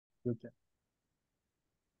You can.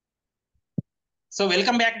 So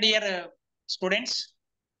welcome back, dear students.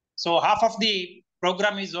 So half of the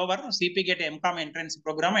program is over, Cpget Mcom entrance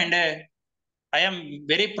program, and I am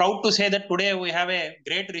very proud to say that today we have a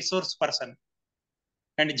great resource person.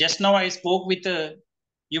 And just now I spoke with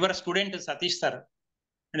your student Satish sir,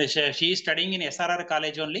 and she is studying in SRR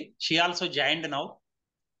college only. She also joined now,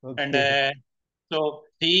 Okay. and so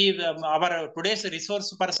he our today's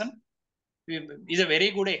resource person is a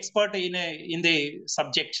very good expert in the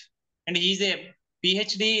subject, and he is a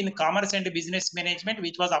PhD in Commerce and Business Management,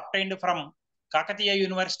 which was obtained from Kakatiya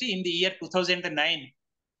University in the year 2009,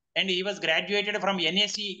 and he was graduated from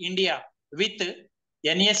NSE India with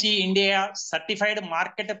NSE India Certified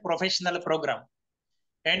Market Professional Program,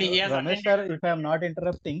 and he has Ramesh attended. sir, if I am not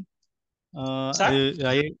interrupting, Sir?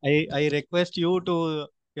 I request you to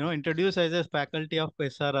introduce as a faculty of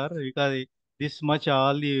SRR, because this much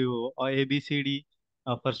all the ABCD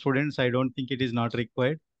for students, I don't think it is not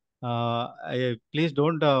required. Please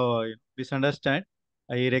don't misunderstand.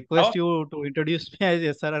 I request Oh, you to introduce me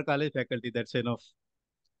as SRR college faculty. That's enough.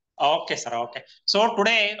 okay, sir. Okay. So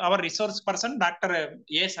today our resource person, Dr.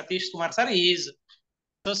 A. Satish Kumar sir, he is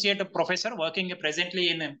associate professor working presently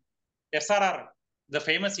in SRR, the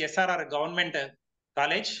famous SRR Government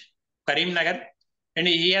College, Karimnagar, and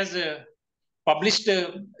he has published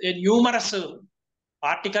numerous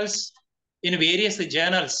articles in various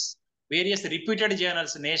journals, various reputed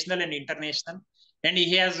journals, national and international, and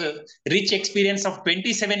he has rich experience of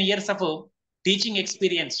 27 years of teaching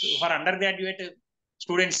experience for undergraduate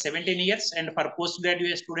students 17 years and for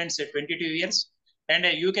postgraduate students 22 years. And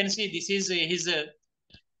you can see this is his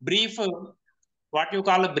brief, what you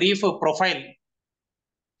call a brief profile.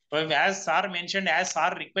 As sir mentioned, as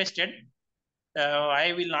sir requested,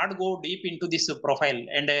 I will not go deep into this profile,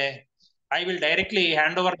 and I will directly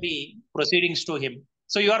hand over the proceedings to him.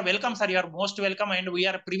 So you are welcome, sir. You are most welcome, and we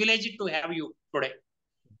are privileged to have you today.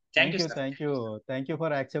 Thank you, sir. Thank you. Thank you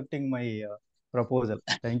for accepting my proposal.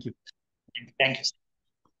 Thank you. Thank you, sir.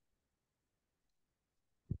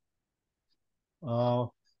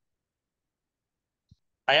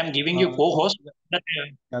 I am giving you co-host.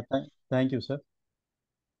 Thank you, sir.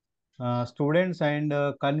 Students and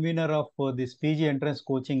convener of this PG entrance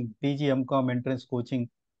coaching, PG Mcom entrance coaching,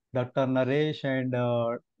 Dr. Naresh and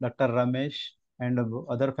Dr. Ramesh and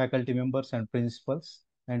other faculty members and principals,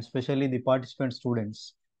 and especially the participant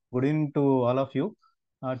students. Good evening to all of you.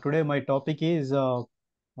 Today my topic is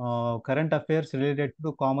current affairs related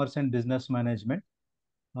to commerce and business management.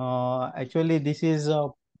 Actually, this is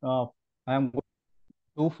I am going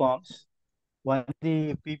two forms. One,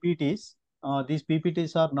 the PPTs. These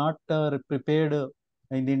PPTs are not prepared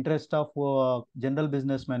in the interest of general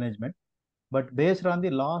business management, but based on the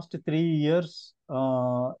last 3 years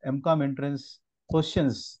MCOM entrance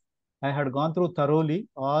questions. I had gone through thoroughly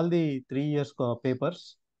all the 3 years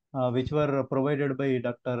papers, which were provided by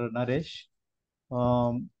Dr. Naresh.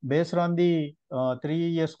 Based on the 3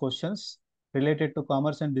 years questions related to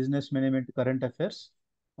commerce and business management current affairs,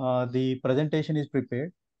 the presentation is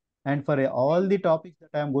prepared. And for all the topics that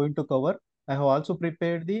I am going to cover, I have also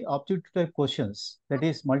prepared the objective type questions, that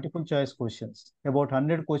is multiple choice questions. About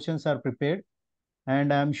 100 questions are prepared.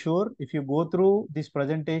 And I am sure if you go through this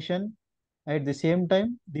presentation, at the same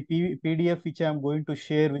time, the PDF which I am going to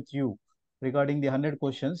share with you regarding the 100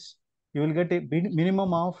 questions, you will get a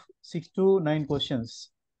minimum of 6 to 9 questions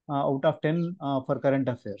out of 10 for current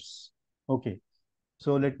affairs. Okay.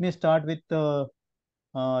 So let me start with the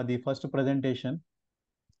first presentation.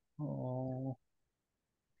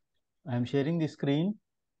 I am sharing the screen.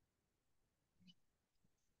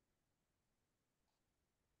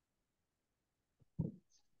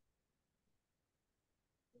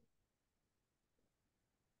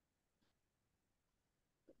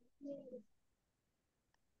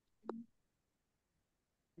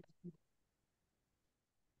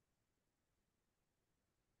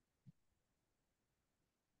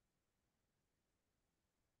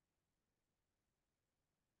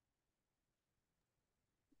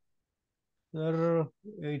 Sir,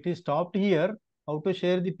 it is stopped here. How to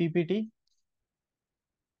share the PPT?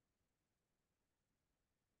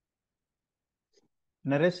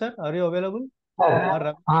 Naresh sir, are you available?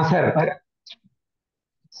 Sir.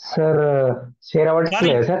 Sir, share our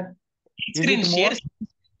display, sir. Screen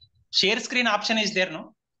share screen option is there,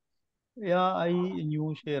 no? Yeah, I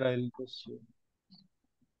new share. I'll just share.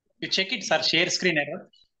 You check it, sir. Share screen error.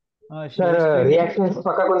 Sir, reactions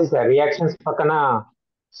pakka sir. Reactions pakkana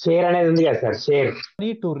share anedi undi kada sir. Share.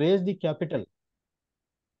 Need to raise the capital.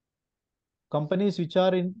 Companies which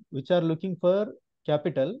are looking for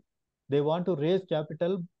capital, they want to raise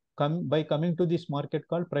capital by coming to this market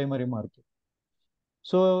called primary market.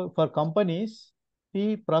 So for companies,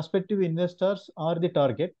 the prospective investors are the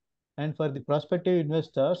target, and for the prospective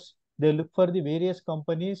investors, they look for the various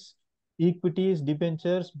companies, equities,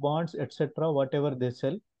 debentures, bonds, etc., whatever they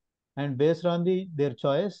sell, and based on their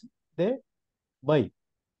choice, they buy.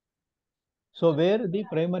 So where the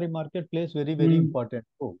primary market plays very important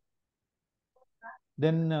role.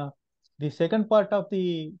 Then the second part of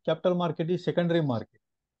the capital market is secondary market.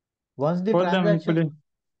 Once the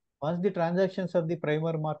transactions of the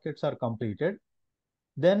primary markets are completed,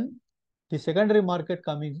 then the secondary market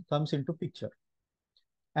comes into picture.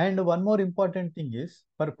 And one more important thing is,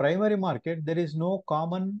 for primary market, there is no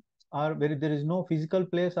common or there is no physical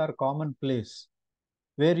place or common place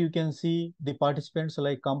where you can see the participants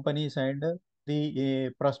like companies and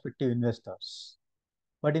the prospective investors.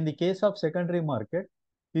 But in the case of secondary market,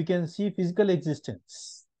 you can see physical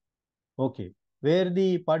existence. Okay, where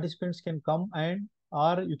the participants can come and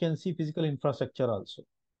or you can see physical infrastructure also,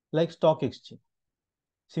 like stock exchange.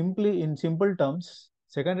 Simply, in simple terms,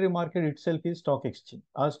 secondary market itself is stock exchange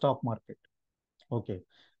or stock market. Okay,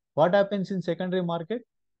 what happens in secondary market?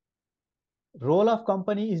 Role of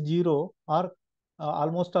company is zero or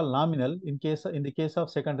almost all nominal in the case of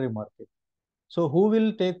secondary market. So who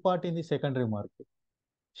will take part in the secondary market?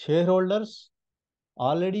 Shareholders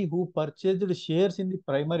already who purchased shares in the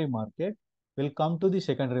primary market will come to the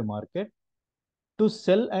secondary market to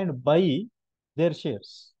sell and buy their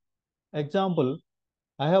shares. Example,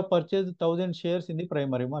 I have purchased 1,000 shares in the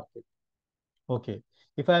primary market. Okay.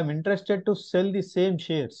 If I am interested to sell the same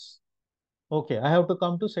shares, okay, I have to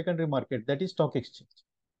come to secondary market, that is stock exchange.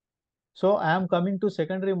 So I am coming to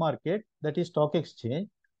secondary market, that is stock exchange,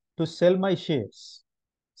 to sell my shares.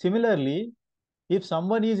 Similarly, if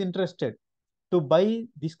someone is interested to buy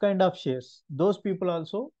this kind of shares, those people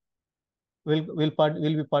also will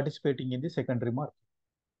be participating in the secondary market.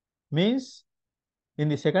 Means in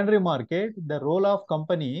the secondary market, the role of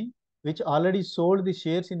company which already sold the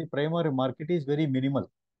shares in the primary market is very minimal.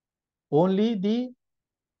 Only the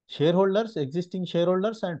shareholders, existing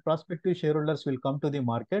shareholders and prospective shareholders will come to the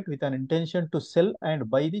market with an intention to sell and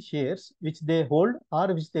buy the shares which they hold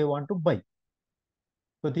or which they want to buy.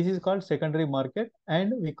 So this is called secondary market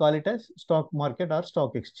and we call it as stock market or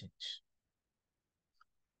stock exchange.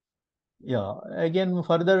 Yeah, again,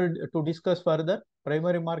 further to discuss further,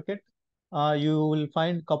 primary market, you will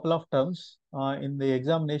find couple of terms. In the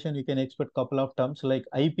examination, you can expect couple of terms like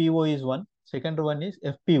IPO is one, second one is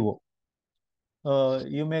FPO.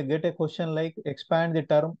 You may get a question like expand the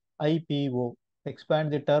term IPO,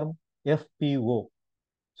 expand the term FPO.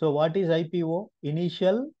 So what is IPO?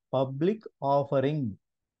 Initial public offering.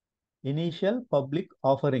 Initial public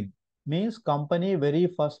offering means company very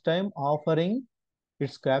first time offering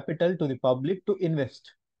its capital to the public to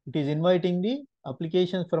invest. It is inviting the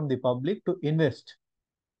applications from the public to invest.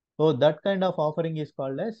 So that kind of offering is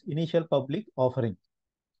called as initial public offering.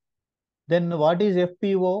 Then what is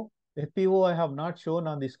FPO? FPO I have not shown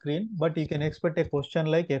on the screen, but you can expect a question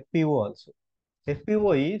like FPO also.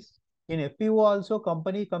 FPO is, in FPO also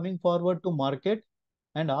company coming forward to market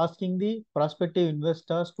and asking the prospective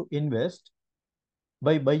investors to invest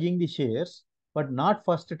by buying the shares, but not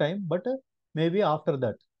first time, but maybe after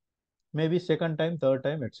that, maybe second time, third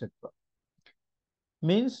time, etc.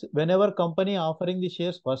 Means whenever company offering the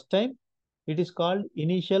shares first time, it is called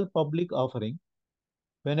initial public offering.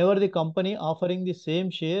 Whenever the company offering the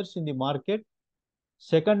same shares in the market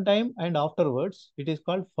second time and afterwards, it is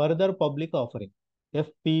called further public offering,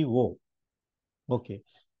 FPO. Okay.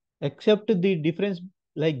 Except the difference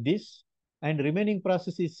like this and remaining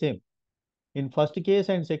process is same. In first case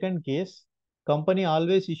and second case, company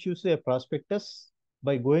always issues a prospectus.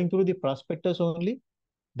 By going through the prospectus only,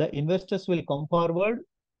 the investors will come forward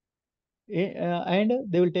and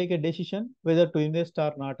they will take a decision whether to invest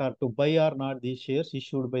or not, or to buy or not these shares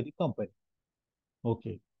issued by the company.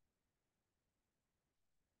 Okay.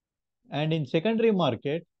 And in secondary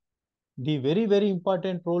market, the very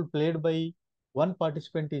important role played by one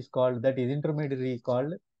participant is called, that is intermediary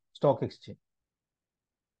called stock exchange.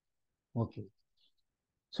 Okay.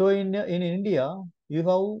 So in India, you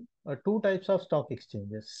have two types of stock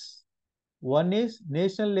exchanges. One is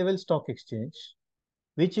national level stock exchange,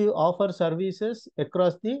 which offer services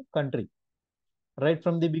across the country, right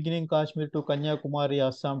from the beginning Kashmir to Kanyakumari,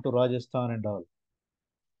 Assam to Rajasthan and all.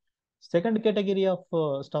 Second category of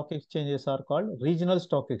stock exchanges are called regional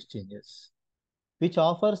stock exchanges, which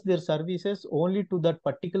offers their services only to that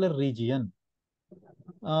particular region.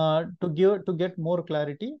 To get more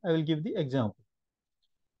clarity, I will give the example.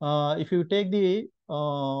 If you take the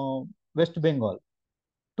West Bengal,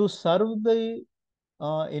 to serve the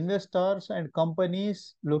investors and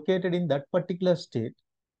companies located in that particular state,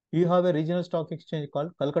 you have a regional stock exchange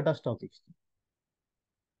called Calcutta Stock Exchange.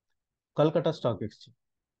 Calcutta Stock Exchange.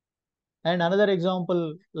 And another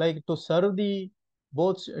example, like to serve the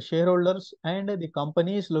both shareholders and the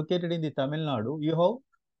companies located in the Tamil Nadu, you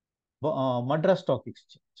have Madras Stock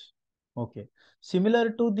Exchange. Okay.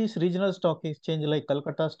 Similar to this regional stock exchange like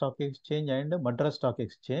Calcutta Stock Exchange and Madras Stock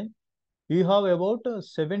Exchange, you have about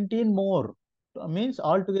 17 more. Means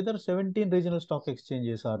altogether 17 regional stock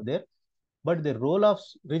exchanges are there. But the role of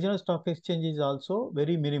regional stock exchange is also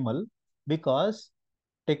very minimal because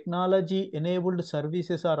technology-enabled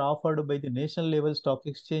services are offered by the national level stock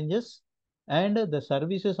exchanges, and the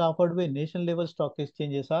services offered by national level stock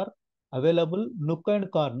exchanges are available nook and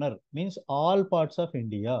corner, means all parts of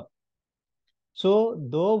India. So,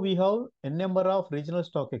 though we have a number of regional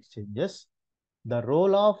stock exchanges, the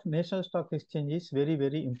role of national stock exchange is very,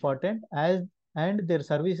 very important, as and their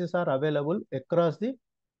services are available across the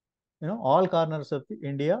all corners of the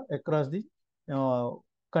India, across the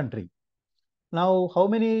country. Now, how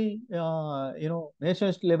many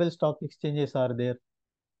national level stock exchanges are there?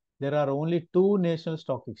 There are only two national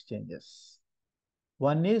stock exchanges.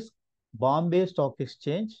 One is Bombay Stock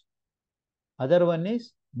Exchange. Other one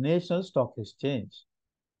is National Stock Exchange.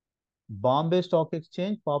 Bombay Stock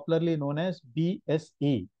Exchange, popularly known as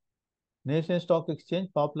BSE. National Stock Exchange,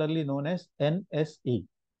 popularly known as NSE.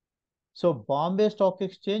 So, Bombay Stock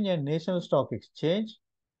Exchange and National Stock Exchange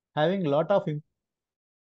having lot of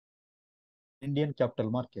Indian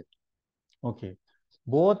capital market. Okay.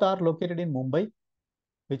 Both are located in Mumbai,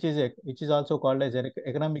 which is also called as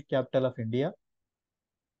economic capital of India.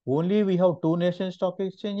 Only we have two national stock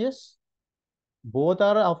exchanges. Both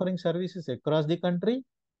are offering services across the country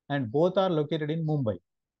and both are located in Mumbai.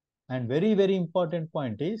 And very, very important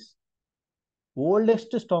point is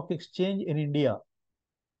oldest stock exchange in India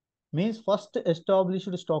means first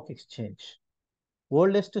established stock exchange.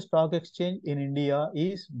 Oldest stock exchange in India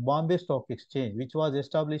is Bombay Stock Exchange, which was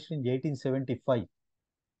established in 1875,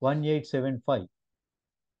 1875.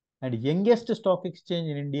 And youngest stock exchange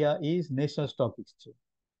in India is National Stock Exchange.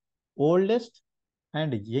 Oldest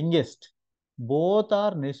and youngest, both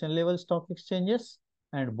are national level stock exchanges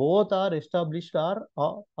and both are established or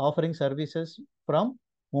offering services from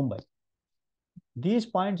Mumbai. These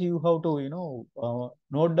points you have to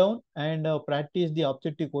note down and practice the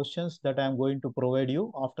objective questions that I am going to provide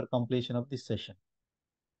you after completion of this session.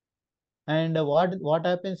 And what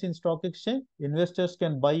happens in stock exchange? Investors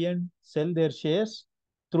can buy and sell their shares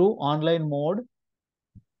through online mode.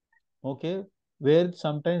 Okay, where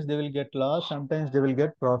sometimes they will get loss, sometimes they will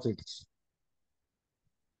get profits.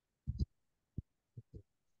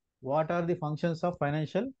 What are the functions of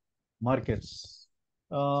financial markets?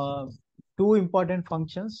 Two important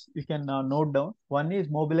functions you can note down. One is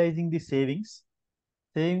mobilizing the savings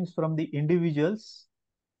from the individuals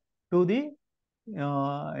to the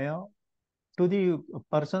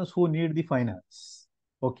persons who need the finance.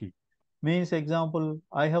 Okay, means example,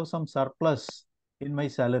 I have some surplus in my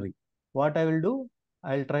salary. What I will do?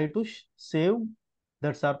 I'll try to save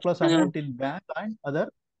that surplus amount in bank and other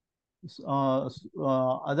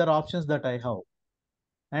options that I have.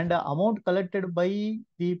 And the amount collected by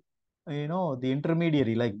the the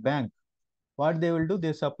intermediary like bank, what they will do,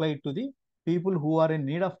 they supply it to the people who are in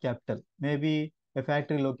need of capital. Maybe a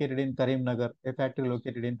factory located in Karimnagar, a factory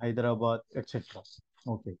located in Hyderabad, etc.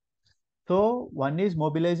 Okay. So one is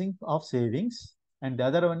mobilizing of savings and the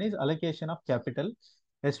other one is allocation of capital.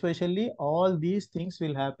 Especially all these things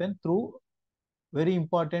will happen through very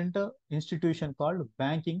important institution called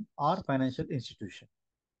banking or financial institution.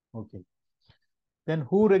 Okay. Then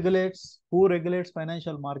who regulates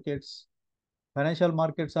financial markets? Financial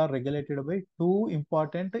markets are regulated by two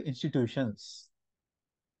important institutions.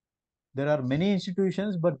 There are many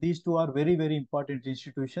institutions, but these two are very, very important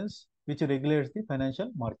institutions which regulates the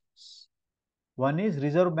financial markets. One is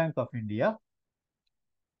Reserve Bank of India,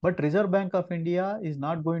 but Reserve Bank of India is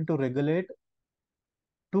not going to regulate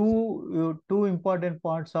two important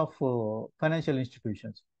parts of financial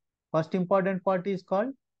institutions. First important part is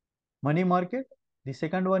called money market. The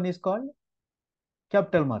second one is called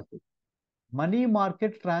capital market. Money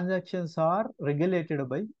market transactions are regulated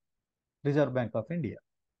by Reserve Bank of India.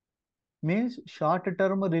 Means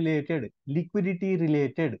short-term related, liquidity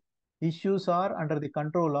related issues are under the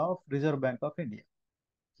control of Reserve Bank of India.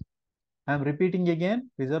 I am repeating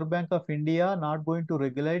again, Reserve Bank of India not going to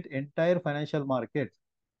regulate entire financial market.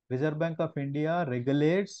 Reserve Bank of India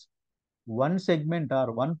regulates one segment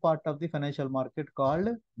or one part of the financial market called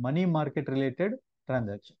money market related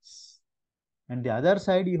transactions. And the other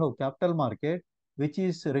side, you have capital market, which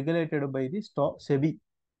is regulated by the SEBI.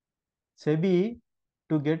 SEBI,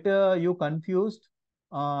 to get you confused,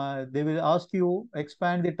 they will ask you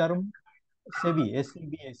expand the term SEBI,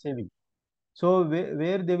 SEBI. So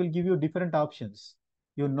where they will give you different options.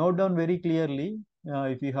 You note down very clearly.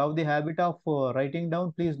 If you have the habit of writing down,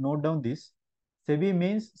 please note down this. SEBI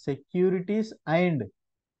means securities and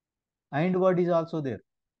word is also there,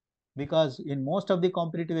 because in most of the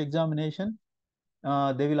competitive examination,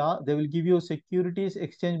 they will give you Securities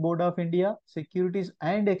Exchange Board of India, Securities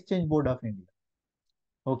and Exchange Board of India.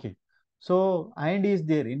 Okay, so and is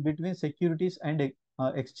there in between Securities and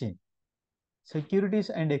Exchange. Securities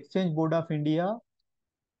and Exchange Board of India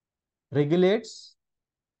regulates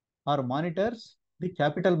or monitors the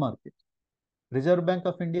capital market. Reserve Bank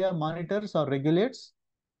of India monitors or regulates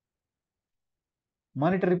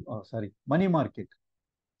money market.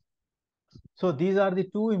 So these are the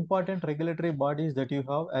two important regulatory bodies that you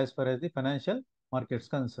have as far as the financial markets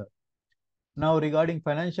concerned. Now regarding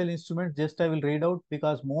financial instruments, just I will read out,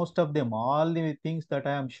 because most of them, all the things that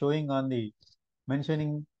I am showing on the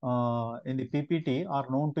mentioning in the PPT are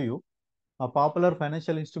known to you. Popular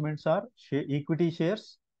financial instruments are equity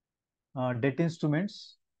shares, debt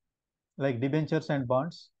instruments like debentures and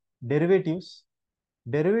bonds, derivatives.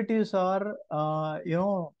 Derivatives are,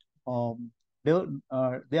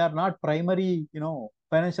 they are not primary,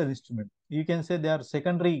 financial instrument. You can say they are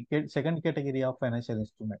second category of financial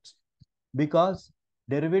instruments, because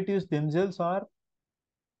derivatives themselves are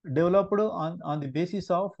developed on the basis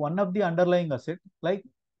of one of the underlying asset, like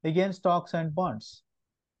again stocks and bonds.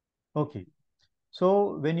 Okay.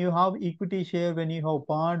 So when you have equity share, when you have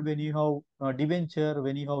bond, when you have debenture,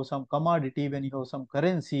 when you have some commodity, when you have some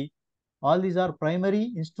currency, all these are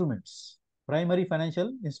primary instruments, primary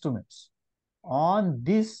financial instruments. On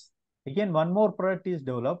this, again, one more product is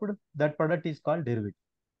developed. That product is called derivative.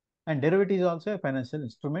 And derivative is also a financial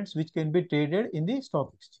instruments which can be traded in the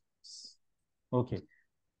stock exchanges. Okay.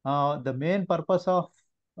 The main purpose of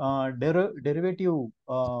derivative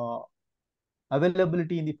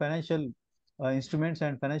availability in the financial instruments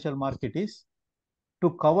and financial market is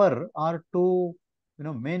to cover or to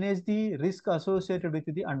manage the risk associated with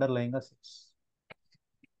the underlying assets.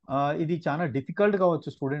 ఇది చాలా difficult కావచ్చు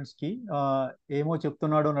students కి, ఏమో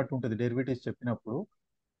చెప్తున్నాడు అన్నట్టు ఉంటుంది derivatives చెప్పినప్పుడు.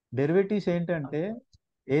 Derivatives ఏంటంటే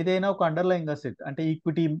ఏదైనా ఒక అండర్లైంగ్ అసెట్, అంటే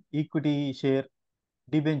equity share,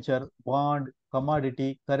 debenture, bond, commodity,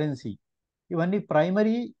 currency, ఇవన్నీ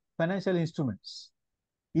ప్రైమరీ ఫైనాన్షియల్ ఇన్స్ట్రుమెంట్స్.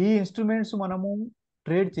 ఈ ఇన్స్ట్రుమెంట్స్ మనము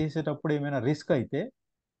ట్రేడ్ చేసేటప్పుడు ఏమైనా రిస్క్ అయితే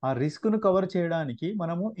ఆ రిస్క్ ను కవర్ చేయడానికి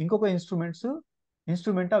మనము ఇంకొక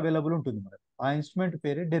ఇన్స్ట్రుమెంట్ అవైలబుల్ ఉంటుంది మనకు. ఆ ఇన్స్ట్రుమెంట్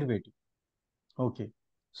పేరే derivative. Okay,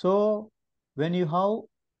 so when you have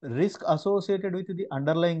risk associated with the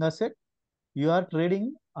underlying asset, you are trading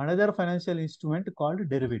another financial instrument called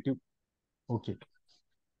derivative. Okay.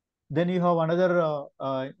 Then you have another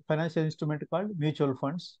financial instrument called mutual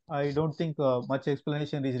funds. I don't think much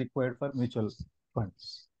explanation is required for mutual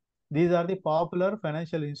funds. These are the popular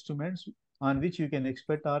financial instruments on which you can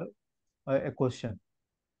expect a question.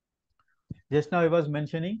 Just now I was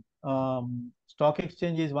mentioning stock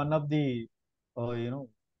exchange is one of the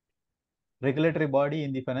regulatory body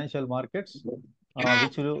in the financial markets,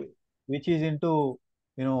 which is into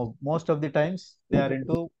most of the times they are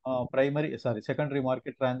into secondary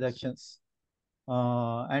market transactions,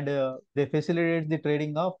 and they facilitate the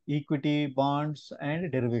trading of equity, bonds and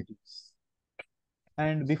derivatives.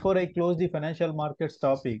 And before I close the financial markets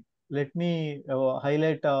topic, let me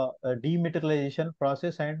highlight a dematerialization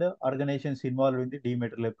process and organizations involved in the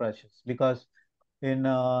dematerialization process, because in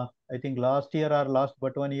I think last year or last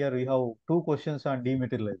but 1 year we have 2 questions on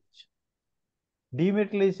dematerialization.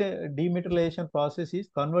 Dematerialization process is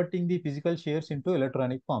converting the physical shares into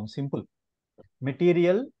electronic form. Simple.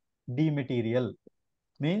 Material, dematerial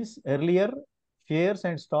means earlier shares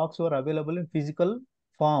and stocks were available in physical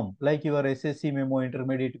form, like your SSC memo,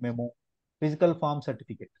 intermediate memo, physical form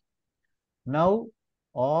certificate. Now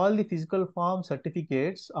all the physical form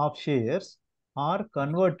certificates of shares are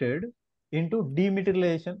converted into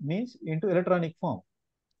dematerialization, means into electronic form,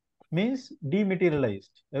 means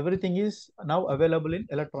dematerialized. Everything is now available in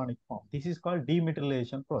electronic form. This is called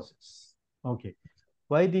dematerialization process. Okay,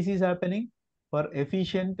 why this is happening? For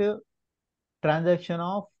efficient transaction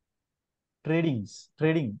of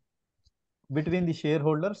trading between the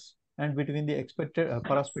shareholders and between the expected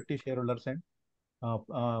prospective shareholders and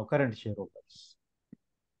current shareholders.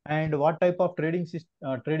 And what type of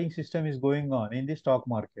trading system is going on in the stock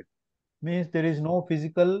market? Means there is no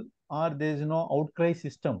physical or there is no outcry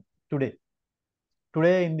system today.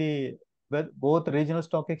 Today in the both regional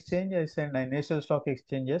stock exchanges and national stock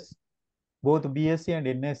exchanges, both BSE and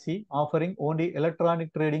NSE, offering only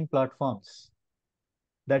electronic trading platforms.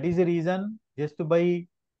 That is the reason, just by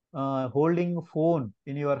holding phone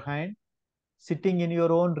in your hand, sitting in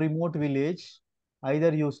your own remote village,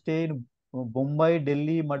 either you stay in Mumbai,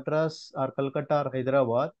 Delhi, Madras, or Calcutta, or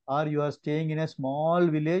Hyderabad, or you are staying in a small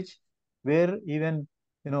village where even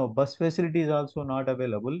bus facility is also not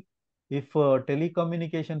available. If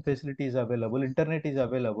telecommunication facility is available, internet is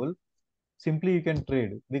available, simply you can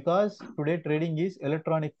trade, because today trading is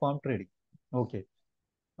electronic form trading. Okay,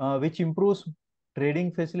 which improves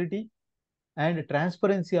trading facility, and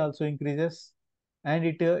transparency also increases, and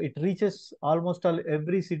it reaches almost all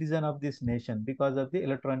every citizen of this nation because of the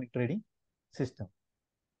electronic trading system.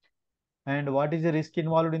 And what is the risk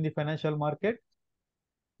involved in the financial market?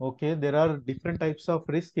 Okay, there are different types of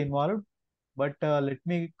risk involved, but let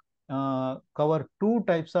me cover two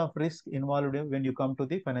types of risk involved when you come to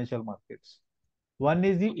the financial markets. One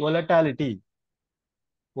is the volatility.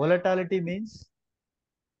 Volatility means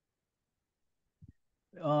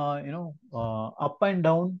up and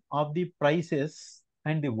down of the prices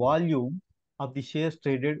and the volume of the shares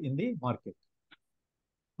traded in the market.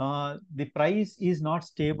 The price is not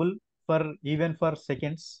stable for even for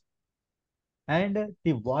seconds, and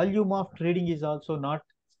the volume of trading is also not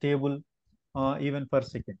stable even for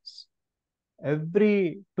seconds.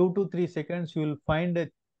 Every 2 to 3 seconds, you will find that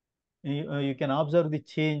you can observe the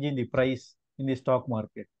change in the price in the stock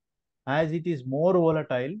market. As it is more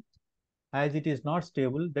volatile, as it is not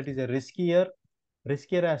stable, that is a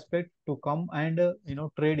riskier aspect to come and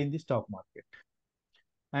trade in the stock market.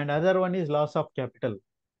 And other one is loss of capital.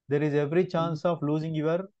 There is every chance of losing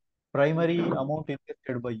your primary amount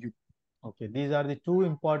invested by you. Okay, these are the two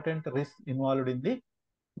important risks involved in the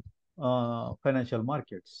financial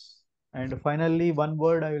markets. And finally, one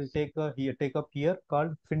word I will take up here,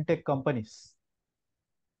 called fintech companies.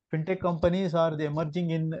 Fintech companies are the emerging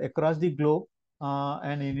in across the globe,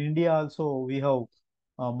 and in India also we have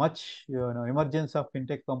much emergence of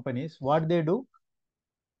fintech companies. What they do,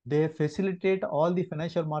 they facilitate all the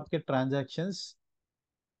financial market transactions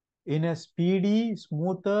in a speedy,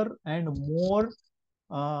 smoother, and more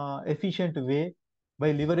efficient way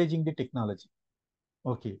by leveraging the technology.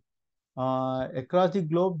 Okay. Across the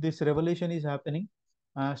globe, this revolution is happening.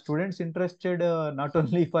 Students interested not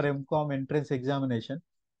only for MCOM entrance examination,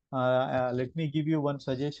 let me give you one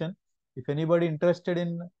suggestion. If anybody interested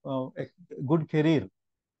in a good career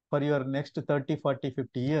for your next 30, 40,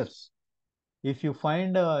 50 years, if you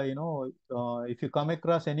find, if you come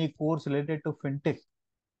across any course related to fintech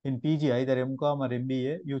in PG, either MCOM or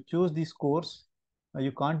MBA, you choose this course.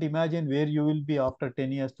 You can't imagine where you will be after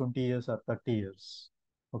 10 years, 20 years, or 30 years.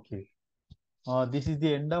 Okay. This is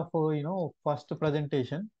the end of first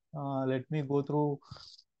presentation. Let me go through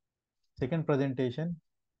second presentation.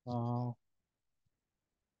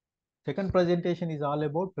 Second presentation is all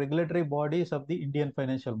about regulatory bodies of the Indian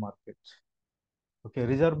financial markets. Okay,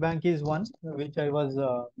 Reserve Bank is one which I was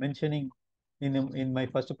mentioning in my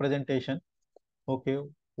first presentation. Okay,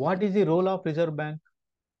 what is the role of Reserve Bank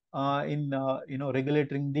in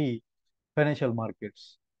regulating the financial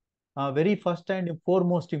markets? Very first and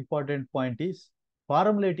foremost important point is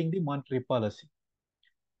formulating the monetary policy.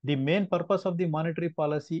 The main purpose of the monetary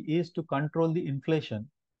policy is to control the inflation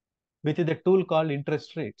with the tool called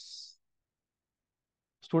interest rates.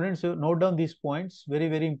 Students, note down these points, very,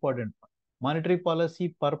 very important. Monetary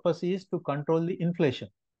policy purpose is to control the inflation.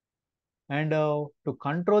 And to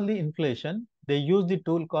control the inflation, they use the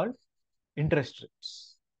tool called interest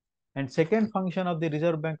rates. And second function of the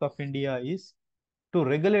Reserve Bank of India is to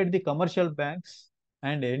regulate the commercial banks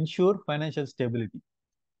and ensure financial stability.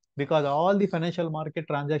 Because all the financial market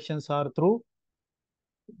transactions are through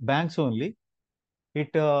banks only,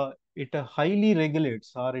 it highly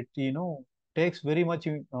regulates, or it takes very much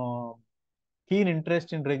keen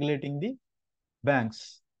interest in regulating the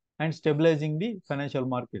banks and stabilizing the financial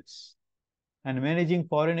markets and managing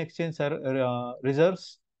foreign exchange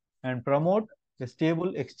reserves and promote a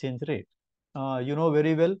stable exchange rate. You know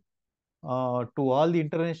very well, to all the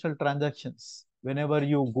international transactions, whenever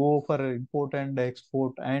you go for import and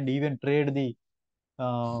export and even trade the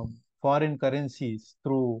foreign currencies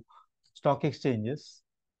through stock exchanges,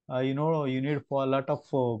 you need for a lot of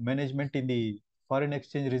management in the foreign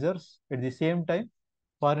exchange reserves, at the same time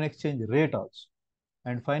foreign exchange rate also.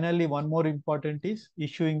 And finally, one more important is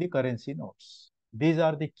issuing the currency notes. These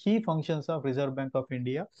are the key functions of Reserve Bank of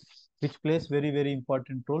India, which plays very, very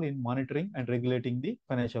important role in monitoring and regulating the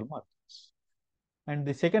financial markets. And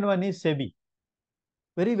the second one is SEBI.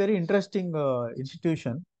 Very, very interesting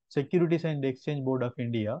institution, Securities and Exchange Board of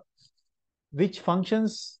India, which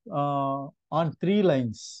functions on three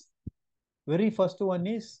lines. Very first one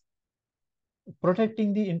is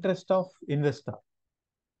protecting the interest of investor.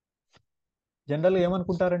 జనరల్గా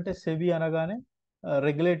ఏమనుకుంటారంటే SEBI అనగానే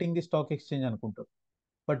regulating the stock exchange అనుకుంటారు.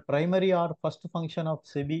 But primary or first function of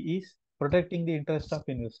SEBI is protecting the interest of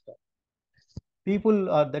investor. People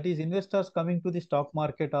are, that is investors coming to the stock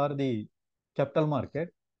market or the capital market,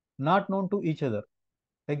 not known to each other.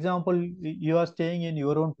 Example, you are staying in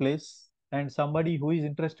your own place and somebody who is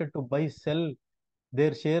interested to buy, sell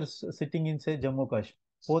their shares sitting in say Jammu Kashmir.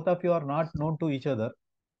 Both of you are not known to each other,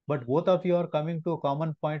 but both of you are coming to a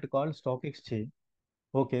common point called stock exchange,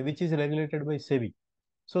 okay, which is regulated by SEBI.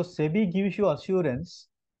 So SEBI gives you assurance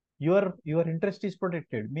your interest is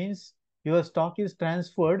protected, means your stock is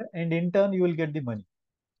transferred and in turn you will get the money.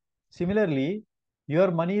 Similarly, your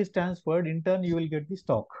money is transferred, in turn you will get the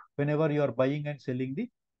stock whenever you are buying and selling the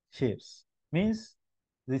shares. Means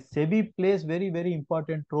the SEBI plays very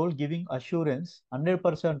important role, giving assurance,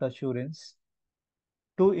 100% assurance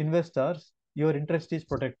to investors, your interest is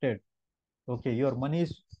protected. Okay, your money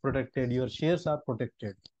is protected, your shares are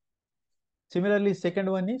protected. Similarly, second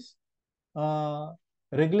one is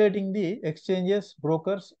regulating the exchanges,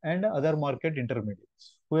 brokers, and other market intermediaries.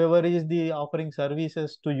 Whoever is the offering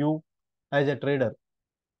services to you as a trader,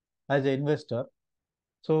 as an investor,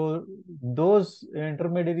 so those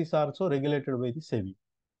intermediaries are also regulated by the SEBI.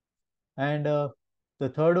 And the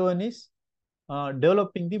third one is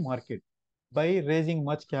developing the market by raising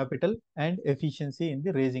much capital and efficiency in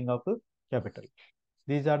the raising of capital.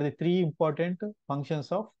 These are the three important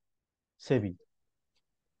functions of SEBI.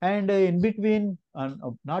 And in between,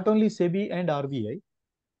 not only SEBI and RBI,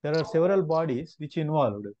 there are several bodies which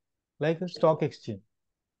involved, like stock exchange.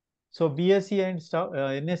 So BSE and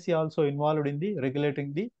NSE also involved in the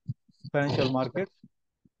regulating the financial market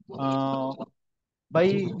by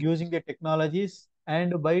using the technologies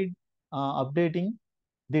and by updating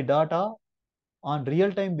the data on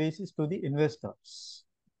real-time basis to the investors.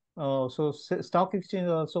 So stock exchange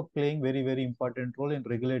is also playing very important role in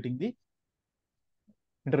regulating the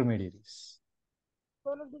intermediaries.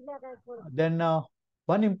 Then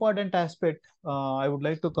one important aspect I would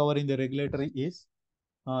like to cover in the regulatory is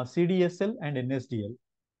CDSL and NSDL.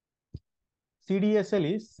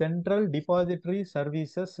 CDSL is Central Depository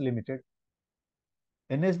Services Limited.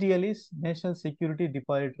 NSDL is National Security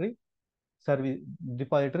Depository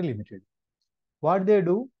Limited. What they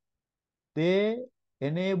do? They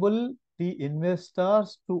enable the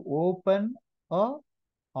investors to open a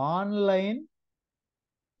online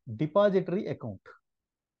depository account.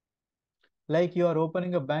 Like you are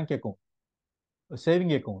opening a bank account, a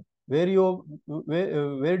saving account. Where do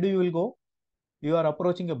you will go? You are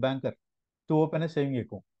approaching a banker to open a saving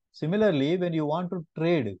account. Similarly, when you want to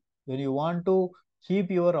trade, when you want to keep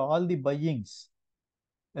your all the buyings,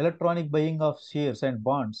 electronic buying of shares and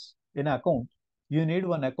bonds in an account, you need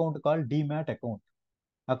one account called DMAT account.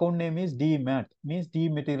 Account name is DMAT, means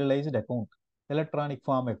dematerialized account, electronic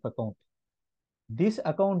form of account. This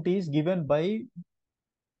account is given by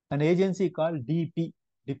an agency called DP,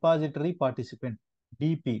 Depository Participant.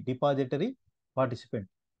 DP, Depository Participant.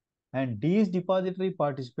 And these depository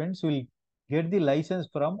participants will get the license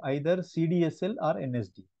from either CDSL or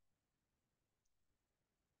NSDL.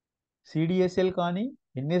 CDSL కానీ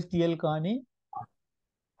NSDL కానీ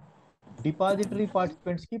depository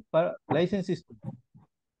participants కి licence ఇస్తుంది.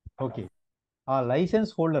 Okay, ఆ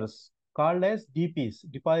licence holders called as DPs,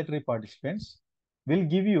 depository participants, will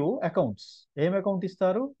give you accounts. ఏం account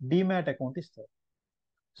ఇస్తారు? Demat account ఇస్తారు.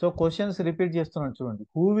 So questions repeat చేస్తున్నాను చూడండి.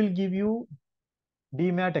 Who will give you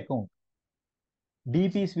demat account?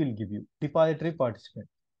 DPs will give you, depository participant.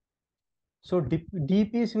 So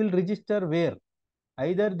DPs will register where?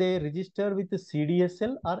 Either they register with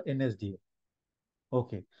CDSL or NSDL.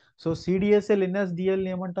 Okay, so CDSL, NSDL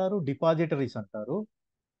ఏమంటారు? Depositories అంటారు.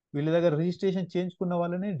 వీళ్ళ దగ్గర registration చేయించుకున్న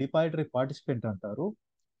వాళ్ళని depository participant అంటారు.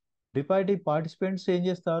 Depository participants ఏం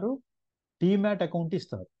చేస్తారు? Demat account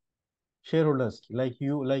ఇస్తారు share హోల్డర్స్కి, like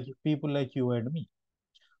you, like people like you and me.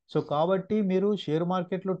 So కాబట్టి మీరు షేర్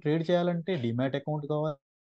మార్కెట్లో ట్రేడ్ చేయాలంటే డిమాట్ అకౌంట్ కావాలి.